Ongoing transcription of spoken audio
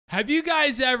Have you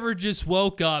guys ever just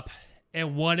woke up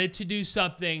and wanted to do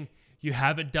something you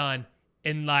haven't done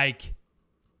in like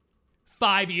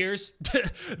 5 years?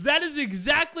 That is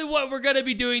exactly what we're going to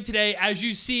be doing today. As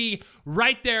you see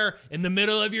right there in the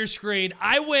middle of your screen,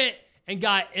 I went and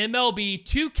got MLB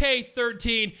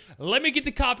 2K13. Let me get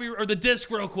the copy or the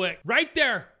disc real quick. Right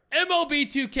there, MLB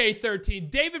 2K13.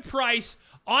 David Price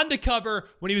on the cover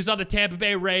when he was on the Tampa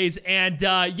Bay Rays. And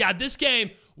yeah, this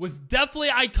game was definitely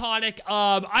iconic.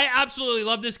 I absolutely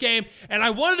love this game, and I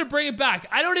wanted to bring it back.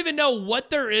 I don't even know what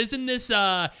there is in this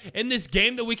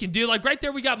game that we can do. Like right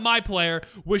there, we got my player,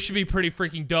 which should be pretty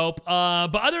freaking dope.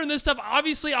 But other than this stuff,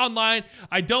 obviously online,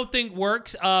 I don't think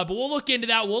works. But we'll look into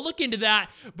that. We'll look into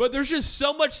that. But there's just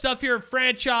so much stuff here,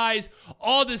 franchise,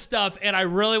 all this stuff, and I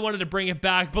really wanted to bring it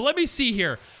back. But let me see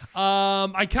here.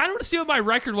 I kind of want to see what my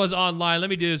record was online. Let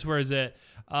me do this. Where is it?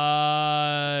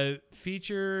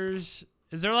 Features.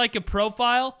 Is there like a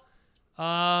profile?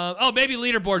 Oh, maybe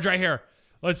leaderboards right here.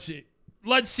 Let's see.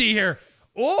 Let's see here.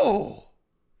 Oh,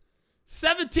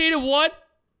 17-1.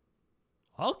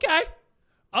 Okay.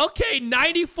 Okay,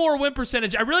 94 win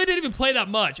percentage. I really didn't even play that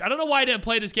much. I don't know why I didn't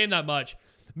play this game that much.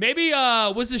 Maybe,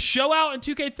 was the show out in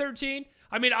 2K13?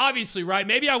 I mean, obviously, right?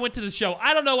 Maybe I went to the show.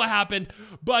 I don't know what happened,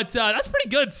 but that's pretty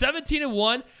good. 17-1,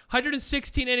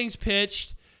 116 innings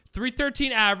pitched,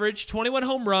 313 average, 21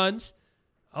 home runs.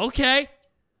 Okay.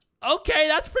 Okay,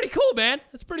 that's pretty cool, man.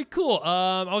 That's pretty cool.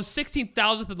 I was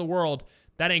 16,000th in the world.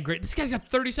 That ain't great. This guy's got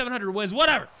 3,700 wins.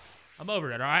 Whatever. I'm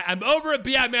over it, all right? I'm over it.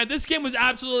 But yeah, man, this game was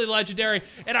absolutely legendary,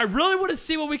 and I really want to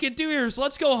see what we can do here. So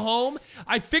let's go home.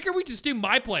 I figure we just do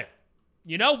my player.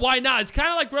 You know, why not? It's kind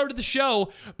of like Road to the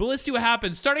Show, but let's see what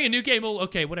happens. Starting a new game.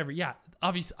 Okay, whatever. Yeah,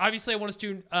 obviously I want us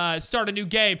to start a new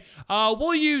game.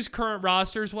 We'll use current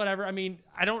rosters, whatever. I mean,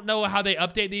 I don't know how they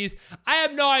update these. I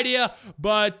have no idea,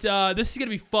 but this is going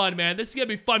to be fun, man. This is going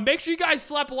to be fun. Make sure you guys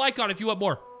slap a like on it if you want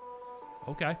more.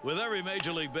 Okay. With every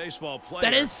Major League Baseball player,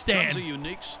 that is Stan. comes a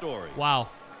unique story. Wow.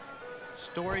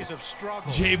 Stories of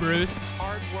struggle, Jay Bruce,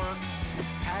 hard work,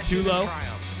 passion, Tulo, and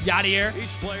triumph. Yadier, Each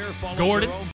player follows Gordon.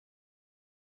 their own.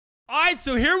 All right,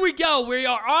 so here we go. We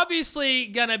are obviously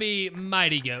gonna be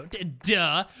Mighty Goat,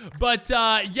 duh. But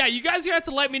yeah, you guys are gonna have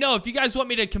to let me know if you guys want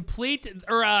me to complete,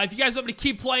 or if you guys want me to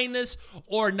keep playing this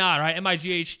or not. All right,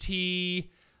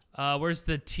 M-I-G-H-T. Where's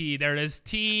the T? There it is.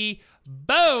 T.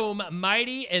 Boom,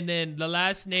 Mighty, and then the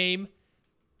last name.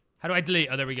 How do I delete?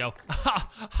 Oh, there we go.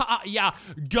 Yeah,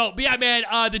 go. But yeah, man,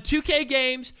 the 2K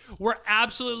games were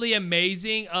absolutely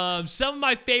amazing. Some of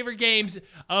my favorite games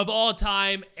of all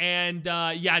time. And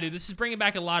yeah, dude, this is bringing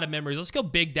back a lot of memories. Let's go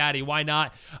Big Daddy. Why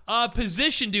not?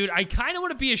 Position, dude. I kind of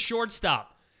want to be a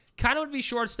shortstop. Kind of want to be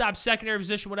shortstop, secondary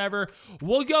position, whatever.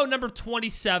 We'll go number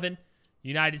 27,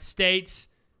 United States.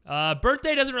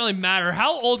 Birthday doesn't really matter.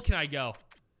 How old can I go?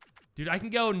 Dude, I can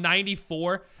go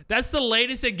 94. That's the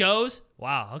latest it goes.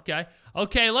 Wow, okay.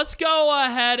 Okay, let's go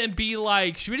ahead and be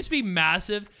like, should we just be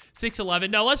massive?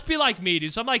 6'11". No, let's be like me,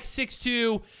 dude. So I'm like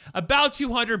 6'2", about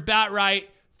 200, bat right,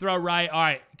 throw right. All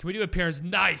right, can we do appearance?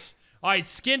 Nice. All right,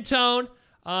 skin tone.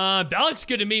 That looks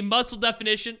good to me. Muscle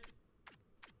definition.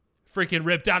 Freaking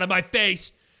ripped out of my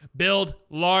face. Build,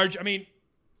 large. I mean,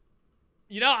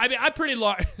 you know, I'm pretty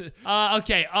large.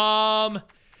 Okay,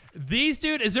 these,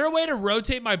 dude, is there a way to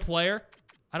rotate my player?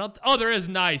 I don't, oh, there is.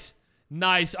 Nice.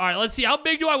 Nice. All right, let's see. How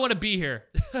big do I want to be here?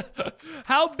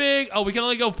 How big? Oh, we can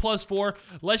only go +4.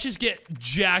 Let's just get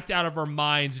jacked out of our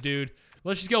minds, dude.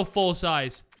 Let's just go full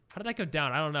size. How did that go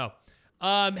down? I don't know.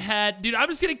 Head. Dude, I'm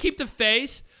just going to keep the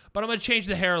face, but I'm going to change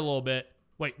the hair a little bit.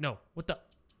 Wait, no. What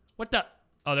the?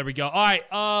 Oh, there we go. All right.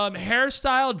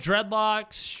 Hairstyle,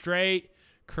 dreadlocks, straight,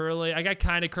 curly. I got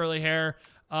kind of curly hair.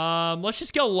 Let's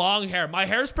just go long hair. My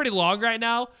hair is pretty long right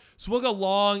now, so we'll go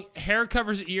long. Hair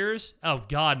covers ears. Oh,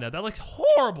 God, no. That looks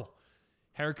horrible.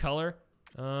 Hair color.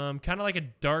 Kind of like a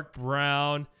dark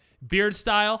brown. Beard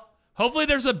style. Hopefully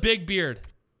there's a big beard.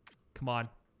 Come on.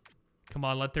 Come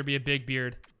on, let there be a big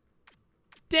beard.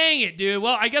 Dang it, dude.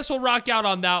 Well, I guess we'll rock out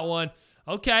on that one.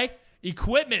 Okay.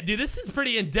 Equipment. Dude, this is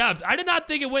pretty in-depth. I did not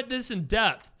think it went this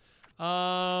in-depth.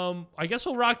 I guess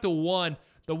we'll rock the one.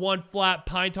 The one flat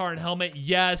pine tar and helmet.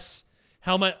 Yes.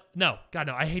 Helmet. No. God,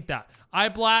 no. I hate that. Eye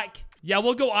black. Yeah,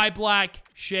 we'll go eye black.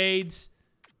 Shades.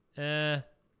 Yeah,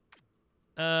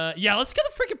 let's get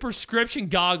the freaking prescription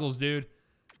goggles, dude.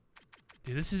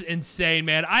 Dude, this is insane,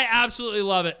 man. I absolutely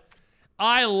love it.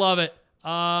 I love it.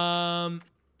 Yeah,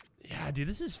 dude,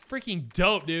 this is freaking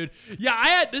dope, dude.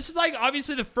 Yeah, this is like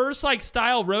obviously the first like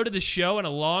style road to the show in a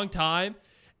long time.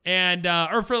 And,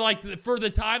 or for the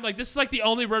time, like, this is like the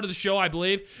only Road to the Show, I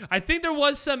believe. I think there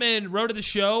was some in Road to the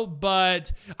Show,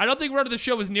 but I don't think Road to the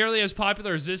Show was nearly as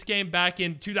popular as this game back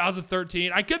in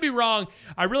 2013. I could be wrong.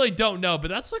 I really don't know, but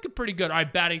that's looking pretty good. All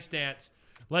right, batting stance.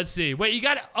 Let's see. Wait, you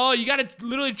got to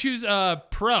literally choose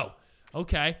pro.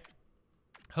 Okay.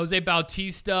 Jose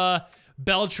Bautista,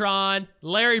 Beltran,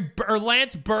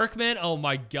 Lance Berkman. Oh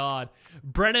my God.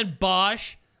 Brennan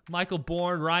Bosch, Michael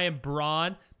Bourne, Ryan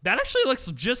Braun. That actually looks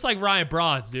just like Ryan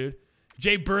Braun's, dude.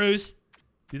 Jay Bruce.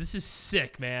 Dude, this is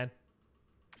sick, man.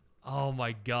 Oh,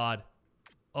 my God.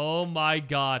 Oh, my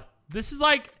God. This is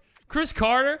like Chris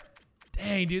Carter.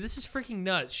 Dang, dude, this is freaking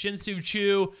nuts. Shin-Soo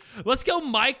Choo. Let's go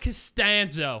Mike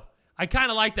Costanzo. I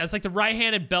kind of like that. It's like the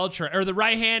right-handed Beltran, or the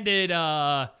right-handed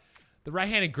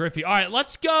Griffey. All right,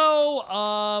 let's go.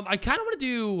 I kind of want to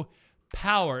do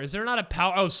power. Is there not a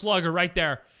power? Oh, slugger right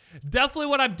there. Definitely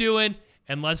what I'm doing.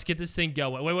 And let's get this thing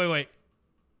going. Wait.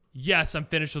 Yes, I'm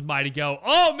finished with Mighty Go.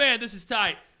 Oh, man, this is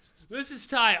tight. This is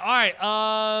tight. All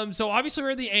right, so obviously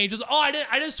we're the Angels. Oh, I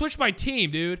didn't switch my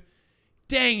team, dude.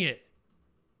 Dang it.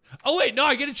 Oh, wait, no,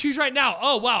 I get to choose right now.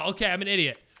 Oh, wow, okay, I'm an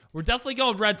idiot. We're definitely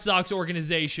going Red Sox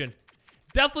organization.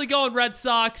 Definitely going Red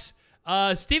Sox.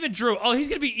 Steven Drew. Oh, he's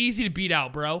going to be easy to beat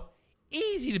out, bro.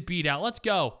 Easy to beat out. Let's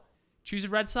go. Choose the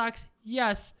Red Sox?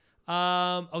 Yes.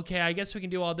 Okay, I guess we can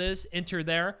do all this. Enter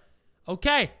there.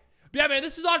 Okay. Yeah, man,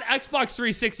 this is on Xbox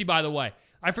 360, by the way.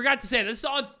 I forgot to say, this is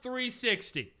on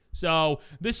 360. So,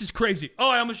 this is crazy. Oh,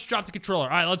 I almost dropped the controller.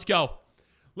 All right, let's go.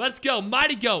 Let's go.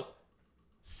 Mighty Goat.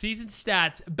 Season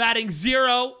stats. Batting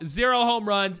 0, 0 home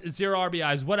runs, 0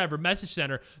 RBIs, whatever. Message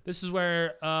center. This is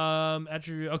where,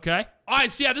 attribute. Okay. All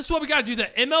right, so yeah, this is what we got to do. The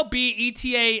MLB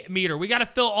ETA meter. We got to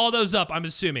fill all those up, I'm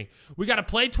assuming. We got to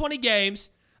play 20 games.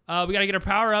 We got to get our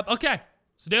power up. Okay,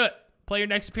 let's do it. Play your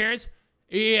next appearance.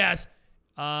 Yes.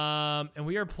 And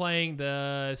we are playing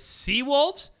the Sea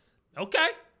Wolves. Okay.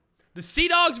 The Sea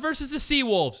Dogs versus the Sea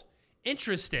Wolves.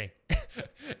 Interesting.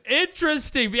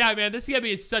 Interesting. But yeah, man, this is going to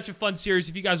be such a fun series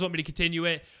if you guys want me to continue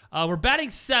it. We're batting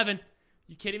 7.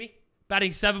 You kidding me?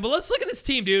 Batting 7. But let's look at this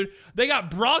team, dude. They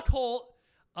got Brock Holt.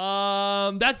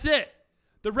 That's it.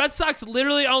 The Red Sox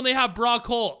literally only have Brock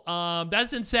Holt.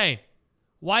 That's insane.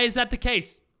 Why is that the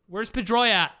case? Where's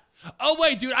Pedroia at? Oh,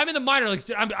 wait, dude. I'm in the minor leagues.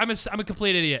 Dude, I'm a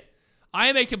complete idiot. I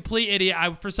am a complete idiot.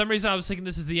 For some reason, I was thinking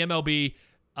this is the MLB.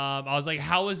 I was like,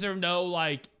 how is there no,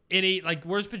 like,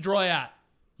 where's Pedroia at?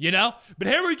 You know? But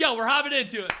here we go. We're hopping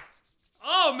into it.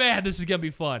 Oh, man, this is going to be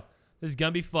fun. This is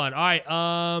going to be fun. All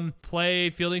right,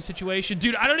 play fielding situation.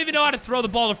 Dude, I don't even know how to throw the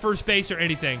ball to first base or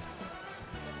anything.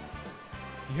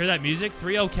 You hear that music?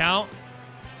 3-0 count.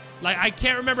 Like, I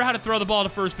can't remember how to throw the ball to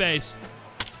first base.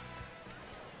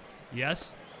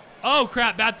 Yes. Oh,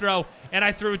 crap, bad throw. And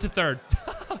I threw it to third.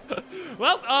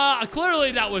 Well,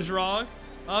 clearly that was wrong.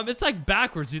 It's like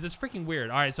backwards, dude. That's freaking weird.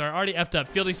 All right, so I already effed up.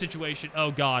 Fielding situation.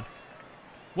 Oh, God.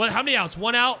 What? How many outs?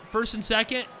 1 out, first and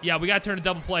second? Yeah, we got to turn a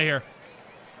double play here.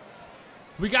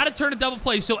 We got to turn a double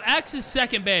play. So X is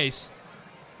second base.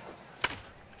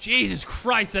 Jesus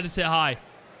Christ, that is hit high.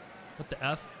 What the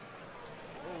F?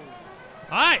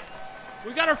 All right.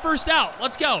 We got our first out.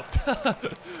 Let's go.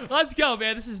 Let's go,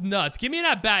 man. This is nuts. Give me an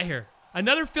at-bat here.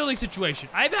 Another fielding situation.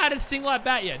 I haven't had a single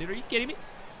at-bat yet, dude. Are you kidding me?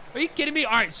 Are you kidding me?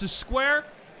 All right, so square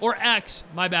or X.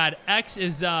 My bad. X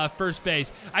is first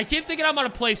base. I keep thinking I'm on a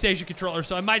PlayStation controller,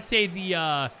 so I might say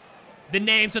the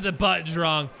names of the buttons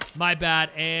wrong. My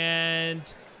bad. And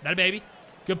that a baby.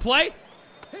 Good play.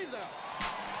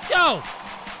 Go.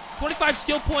 25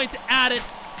 skill points added.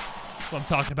 That's what I'm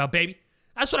talking about, baby.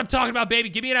 That's what I'm talking about, baby.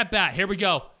 Give me an at-bat. Here we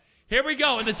go. Here we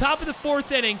go. In the top of the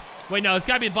 4th inning. Wait, no. It's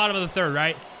got to be the bottom of the 3rd,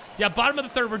 right? Yeah, bottom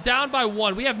of the 3rd. We're down by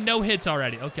 1. We have no hits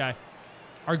already. Okay.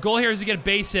 Our goal here is to get a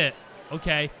base hit.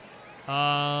 Okay.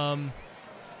 Power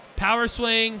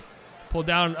swing. Pull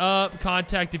down, up.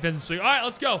 Contact, defensive swing. All right,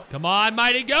 let's go. Come on,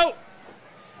 Mighty, go.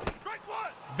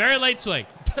 Very late swing.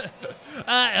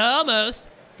 Almost.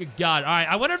 Good God. All right.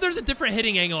 I wonder if there's a different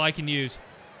hitting angle I can use.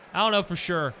 I don't know for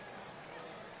sure.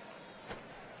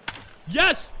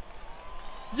 Yes!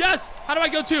 Yes! How do I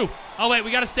go 2? Oh, wait.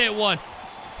 We got to stay at 1.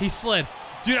 He slid.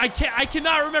 Dude, I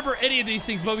cannot remember any of these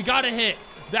things, but we got to hit.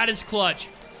 That is clutch.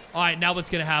 All right, now what's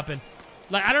going to happen?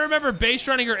 Like, I don't remember base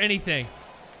running or anything.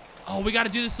 Oh, we got to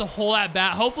do this the whole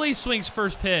at-bat. Hopefully he swings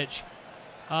first pitch.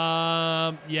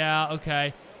 Yeah,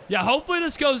 okay. Yeah, hopefully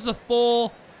this goes the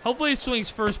full. Hopefully he swings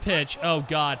first pitch. Oh,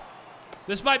 God.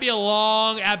 This might be a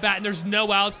long at-bat, and there's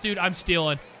no outs, dude. I'm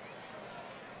stealing.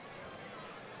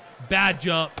 Bad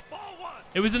jump.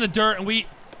 It was in the dirt, and we...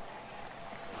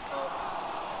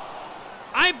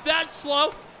 I'm that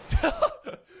slow.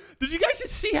 Did you guys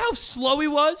just see how slow he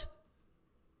was?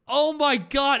 Oh my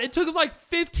God. It took him like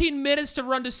 15 minutes to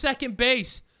run to second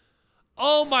base.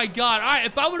 Oh my God. All right,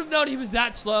 if I would have known he was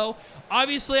that slow,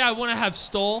 obviously I wouldn't have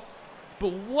stole.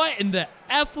 But what in the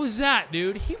F was that,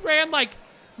 dude? He ran like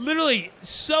literally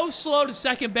so slow to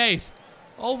second base.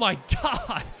 Oh my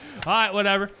God. All right,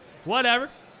 whatever. Whatever.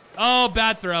 Oh,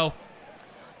 bad throw.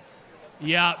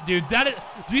 Yeah, dude, that is...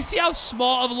 Do you see how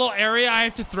small of a little area I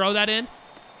have to throw that in?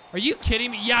 Are you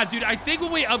kidding me? Yeah, dude, I think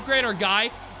when we upgrade our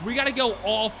guy, we got to go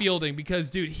all fielding because,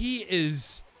 dude, he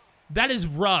is... That is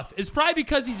rough. It's probably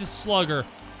because he's a slugger.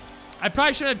 I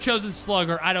probably shouldn't have chosen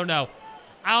slugger. I don't know.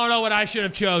 I don't know what I should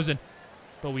have chosen.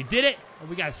 But we did it, and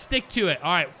we got to stick to it.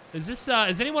 All right, is this...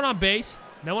 is anyone on base?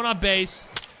 No one on base.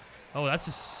 Oh, that's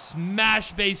a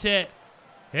smash base hit.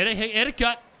 Hit a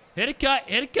cut. Hit a cut.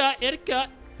 Hit a cut. Hit a cut.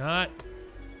 All right.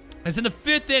 It's in the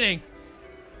 5th inning.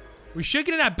 We should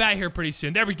get an at-bat here pretty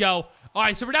soon. There we go. All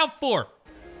right, so we're down 4.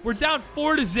 We're down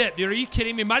 4-0, dude. Are you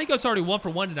kidding me? Mighty Goat's already 1 for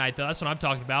 1 tonight, though. That's what I'm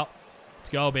talking about. Let's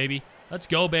go, baby. Let's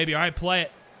go, baby. All right, play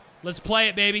it. Let's play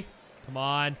it, baby. Come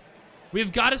on.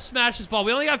 We've got to smash this ball.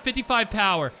 We only got 55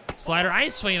 power. Slider, I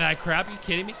ain't swinging that crap. Are you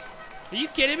kidding me? Are you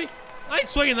kidding me? I ain't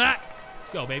swinging that. Let's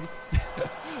go, baby.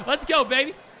 Let's go,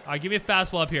 baby. All right, give me a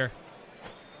fastball up here.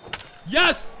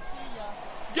 Yes!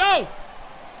 Go!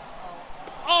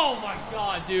 Oh, my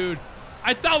God, dude.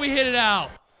 I thought we hit it out.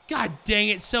 God dang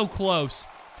it, so close.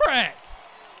 Frick.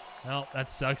 Well, that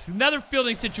sucks. Another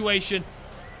fielding situation.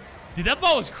 Dude, that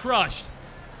ball was crushed.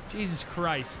 Jesus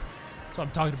Christ. That's what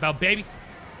I'm talking about, baby.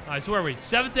 All right, so where are we?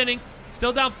 7th inning.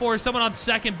 Still down 4. Someone on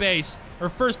second base. Or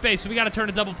first base, so we got to turn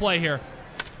a double play here.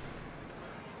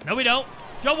 No, we don't.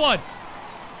 Go 1.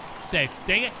 Safe.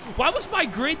 Dang it. Why was my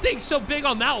green thing so big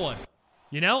on that one?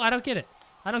 You know, I don't get it.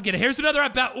 I don't get it. Here's another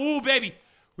at-bat. Ooh, baby.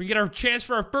 We can get our chance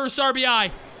for our first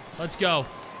RBI. Let's go.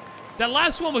 That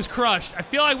last one was crushed. I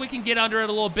feel like we can get under it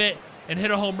a little bit and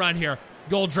hit a home run here.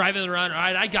 Goal driving the run. All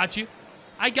right, I got you.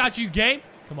 I got you, game.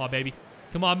 Come on, baby.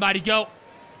 Come on, Mighty Goat.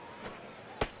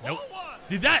 Nope.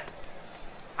 Dude, that...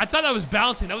 I thought that was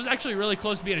bouncing. That was actually really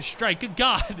close to being a strike. Good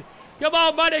God. Come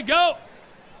on, Mighty Goat.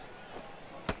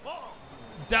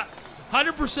 That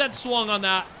 100% swung on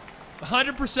that.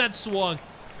 100% swung.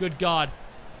 Good God.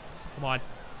 Come on.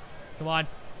 Come on.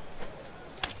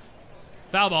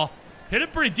 Foul ball. Hit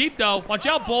it pretty deep, though. Watch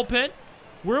out, bullpen.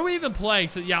 Where are we even playing?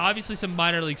 So, yeah, obviously some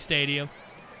minor league stadium.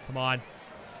 Come on.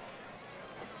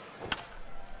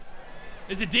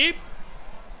 Is it deep?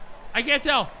 I can't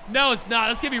tell. No, it's not.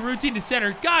 That's going to be routine to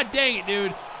center. God dang it,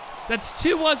 dude. That's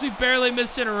 2 ones we've barely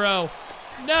missed in a row.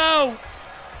 No.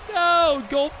 No.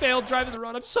 Goal failed driving the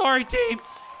run. I'm sorry, team.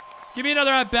 Give me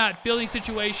another at-bat. Fielding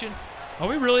situation. Are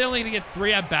we really only going to get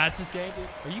 3 at-bats this game,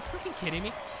 dude? Are you freaking kidding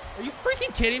me? Are you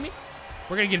freaking kidding me?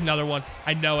 We're going to get another one.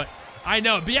 I know it. I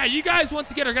know it. But yeah, you guys,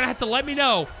 once again, are going to have to let me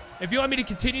know if you want me to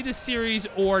continue this series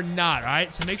or not, all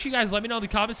right? So make sure you guys let me know in the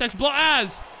comment section below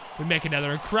as we make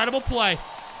another incredible play.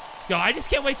 Let's go. I just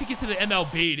can't wait to get to the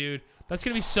MLB, dude. That's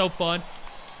going to be so fun.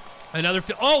 Another...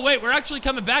 Oh, wait. We're actually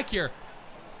coming back here.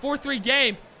 4-3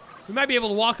 game. We might be able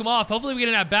to walk them off. Hopefully, we get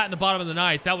an at-bat in the bottom of the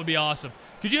 9th. That would be awesome.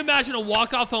 Could you imagine a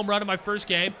walk-off home run in my first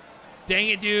game? Dang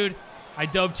it, dude. I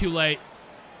dove too late.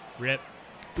 Rip.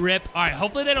 Rip. All right,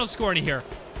 hopefully they don't score any here.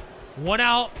 1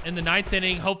 out in the 9th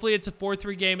inning. Hopefully it's a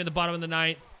 4-3 game in the bottom of the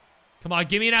 9th. Come on,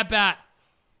 give me an at-bat.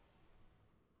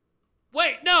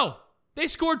 Wait, no. They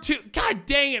scored 2. God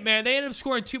dang it, man. They ended up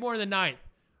scoring 2 more in the 9th.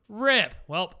 Rip.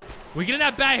 Well, we get an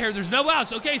at-bat here. There's no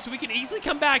outs. Okay, so we can easily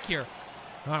come back here.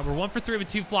 All right, we're 1 for 3 with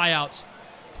 2 flyouts.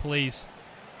 Please.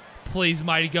 Please,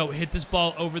 Mighty Goat, hit this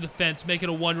ball over the fence. Make it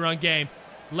a 1-run game.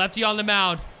 Lefty on the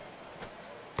mound.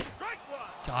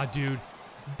 God, dude.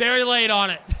 Very late on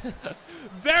it.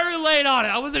 Very late on it.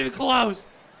 I wasn't even close.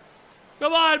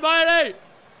 Come on, Mighty.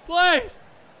 Please.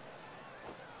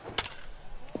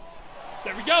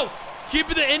 There we go.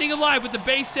 Keeping the inning alive with the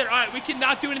base hit. All right, we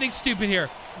cannot do anything stupid here.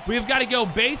 We've got to go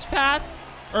base path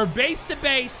or base to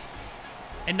base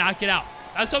and knock it out.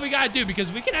 That's what we got to do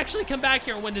because we can actually come back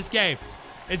here and win this game.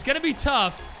 It's going to be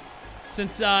tough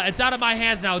since it's out of my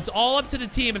hands now. It's all up to the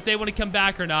team if they want to come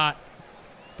back or not.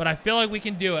 But I feel like we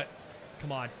can do it.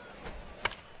 Come on.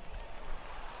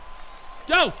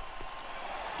 Go!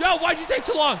 Go! Why'd you take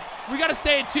so long? We got to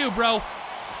stay at 2, bro.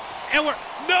 And we're...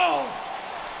 No!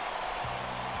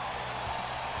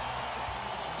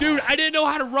 Dude, I didn't know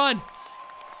how to run.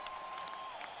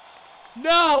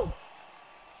 No!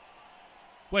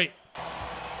 Wait.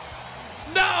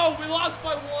 No! We lost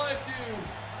by 1, dude.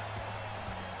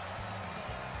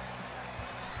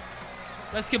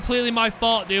 That's completely my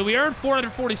fault, dude. We earned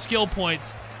 440 skill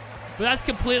points. But that's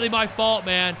completely my fault,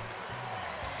 man.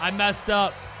 I messed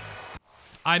up.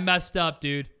 I messed up,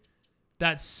 dude.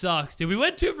 That sucks, dude. We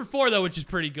went 2 for 4, though, which is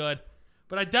pretty good.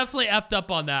 But I definitely effed up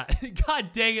on that.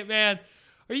 God dang it, man.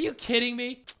 Are you kidding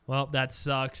me? Well, that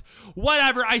sucks.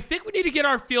 Whatever. I think we need to get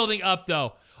our fielding up,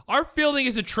 though. Our fielding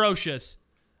is atrocious.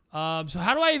 So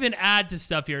how do I even add to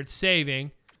stuff here? It's saving.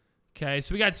 Okay,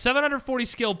 so we got 740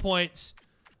 skill points.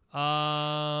 What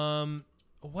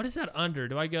is that under?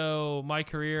 Do I go my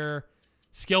career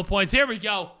skill points? Here we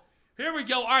go. Here we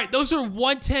go. All right, those are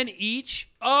 110 each.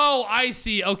 Oh, I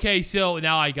see. Okay, so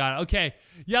now I got it. Okay.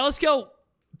 Yeah, let's go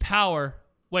power.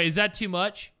 Wait, is that too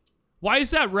much? Why is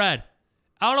that red?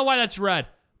 I don't know why that's red.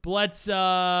 But let's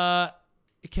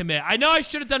commit. I know I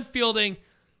should have done fielding,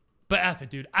 but F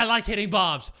it, dude. I like hitting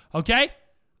bombs. Okay?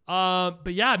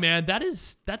 But yeah, man,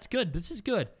 that's good. This is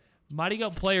good. Mighty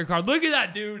Goat player card. Look at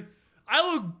that, dude.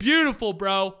 I look beautiful,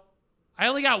 bro. I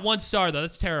only got 1 star, though.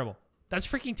 That's terrible. That's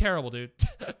freaking terrible, dude.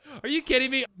 Are you kidding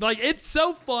me? Like, it's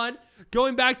so fun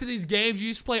going back to these games you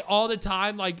used to play all the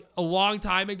time, like, a long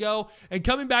time ago, and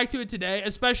coming back to it today,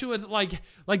 especially with, like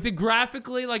the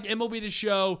graphically, like, MLB The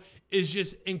Show is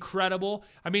just incredible.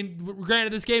 I mean,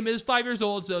 granted, this game is 5 years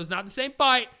old, so it's not the same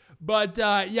fight, but,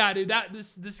 yeah, dude,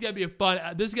 this is gonna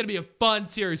be a fun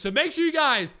series. So make sure you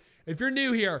guys, if you're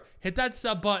new here, hit that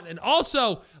sub button. And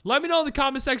also, let me know in the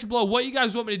comment section below what you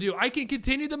guys want me to do. I can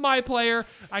continue the My Player.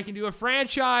 I can do a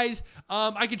franchise.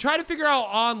 I can try to figure out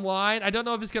online. I don't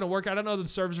know if it's going to work. I don't know if the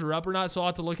servers are up or not, so I'll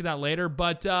have to look at that later.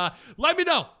 But let me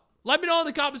know. Let me know in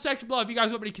the comment section below if you guys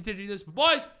want me to continue this. But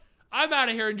boys, I'm out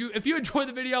of here. And if you enjoyed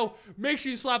the video, make sure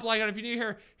you slap a like on it. If you're new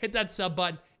here, hit that sub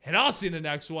button. And I'll see you in the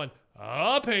next one.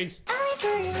 Peace.